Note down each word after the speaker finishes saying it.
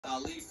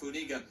Ali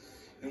Funiga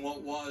in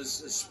what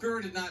was a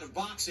spirited night of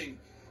boxing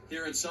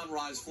here in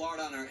Sunrise,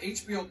 Florida on our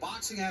HBO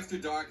Boxing After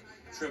Dark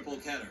triple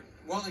header.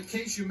 Well, in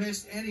case you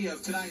missed any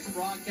of tonight's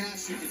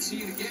broadcast, you can see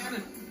it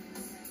again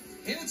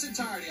in its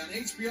entirety on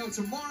HBO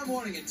tomorrow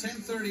morning at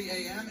 10:30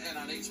 a.m. and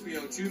on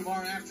HBO 2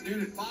 tomorrow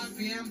afternoon at 5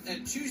 p.m.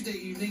 and Tuesday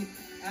evening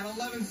at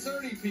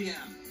 11:30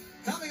 p.m.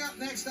 Coming up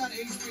next on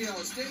HBO,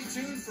 stay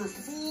tuned for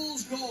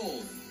Fool's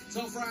Gold.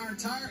 So for our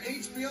entire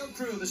HBO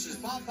crew, this is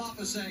Bob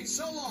Papa saying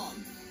so long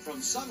from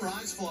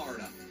Sunrise,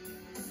 Florida.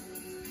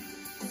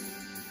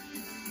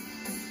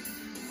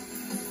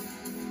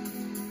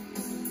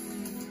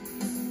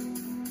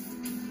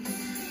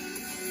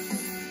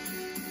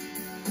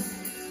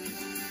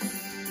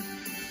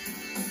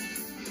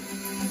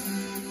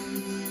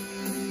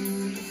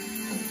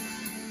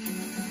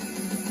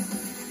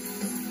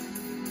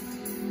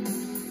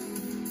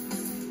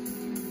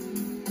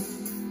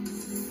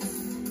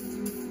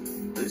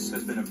 This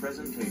has been a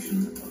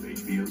presentation of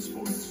HBO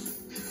Sports.